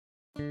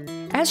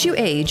As you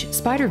age,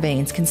 spider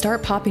veins can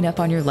start popping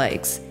up on your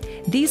legs.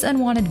 These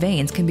unwanted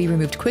veins can be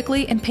removed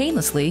quickly and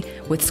painlessly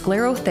with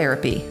Sclero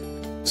Therapy.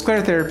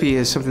 Sclero Therapy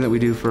is something that we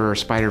do for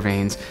spider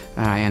veins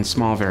and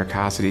small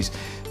varicosities.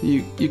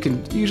 You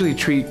can usually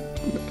treat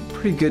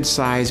pretty good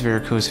sized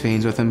varicose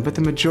veins with them, but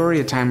the majority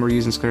of the time we're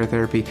using Sclero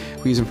Therapy,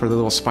 we use them for the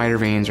little spider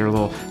veins or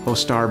little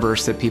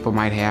starbursts that people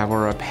might have,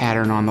 or a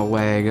pattern on the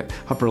leg,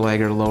 upper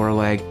leg or lower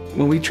leg.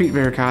 When we treat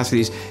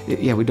varicosities,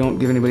 we don't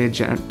give anybody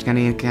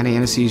any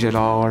anesthesia at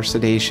all or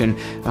sedation.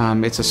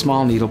 It's a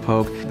small needle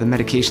poke. The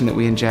medication that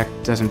we inject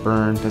doesn't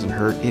burn, doesn't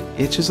hurt. It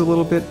itches a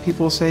little bit,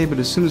 people say, but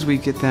as soon as we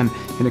get them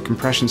in a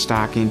compression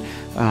stocking,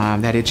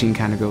 that itching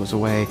kind of goes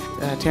away.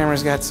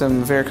 Tamara's got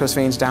some varicose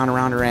veins down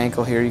around her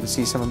ankle here. You can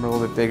see some of them are a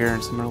little bit bigger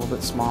and some are a little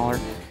bit smaller.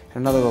 And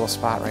another little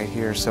spot right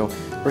here. So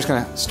we're just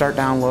going to start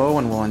down low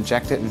and we'll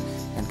inject it and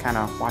kind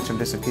of watch them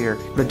disappear.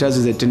 What it does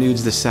is it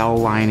denudes the cell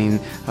lining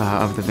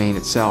of the vein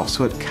itself,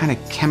 so it kind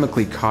of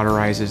chemically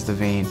cauterizes the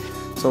vein.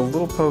 So a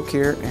little poke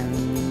here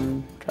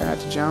and try not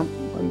to jump.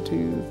 1,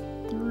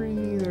 2,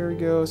 3, there we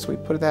go. So we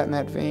put that in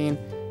that vein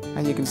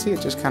and you can see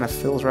it just kind of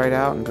fills right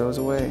out and goes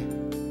away.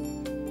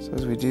 So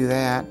as we do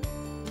that,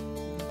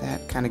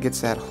 that kind of gets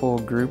that whole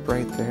group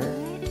right there.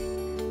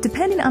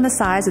 Depending on the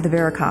size of the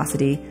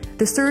varicosity,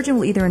 the surgeon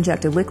will either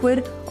inject a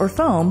liquid or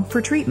foam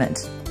for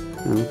treatment.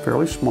 And a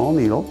fairly small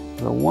needle,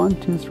 a 1,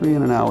 2, 3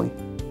 and an owie.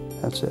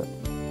 That's it.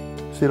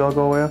 See it all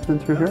go way up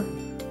and through here?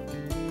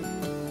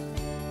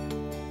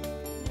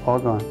 All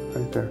gone,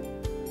 right there.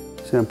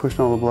 See, I'm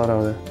pushing all the blood out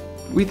of there.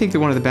 We think that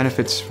one of the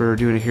benefits for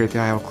doing it here at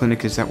the IL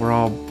Clinic is that we're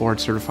all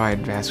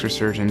board-certified vascular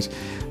surgeons.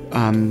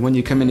 When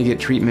you come in to get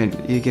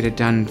treatment, you get it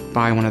done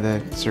by one of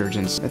the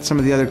surgeons. At some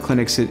of the other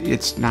clinics,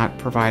 it's not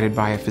provided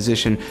by a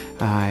physician.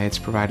 It's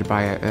provided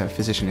by a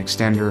physician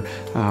extender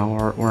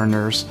or a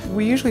nurse.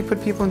 We usually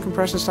put people in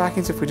compression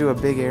stockings if we do a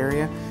big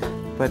area,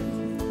 but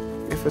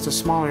if it's a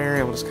smaller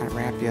area, we'll just kind of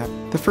wrap you up.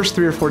 The first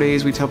 3 or 4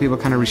 days, we tell people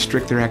to kind of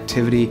restrict their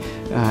activity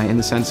in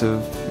the sense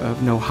of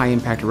no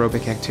high-impact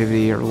aerobic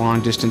activity or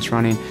long-distance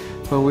running.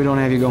 But we don't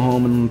have you go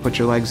home and put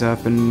your legs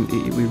up, and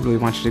we really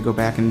want you to go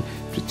back to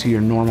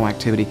your normal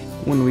activity.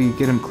 When we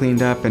get them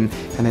cleaned up and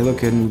they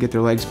look good and get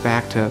their legs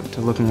back to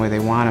looking the way they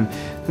want them,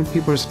 then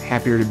people are just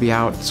happier to be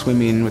out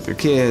swimming with their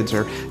kids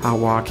or out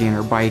walking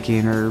or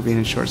biking or being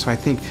in shorts. So I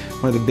think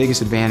one of the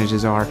biggest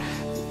advantages are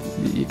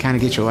you kind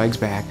of get your legs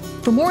back.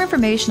 For more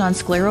information on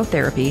Sclero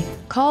Therapy,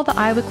 call the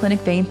Iowa Clinic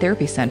Vein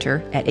Therapy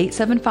Center at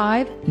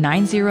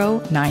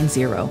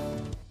 875-9090.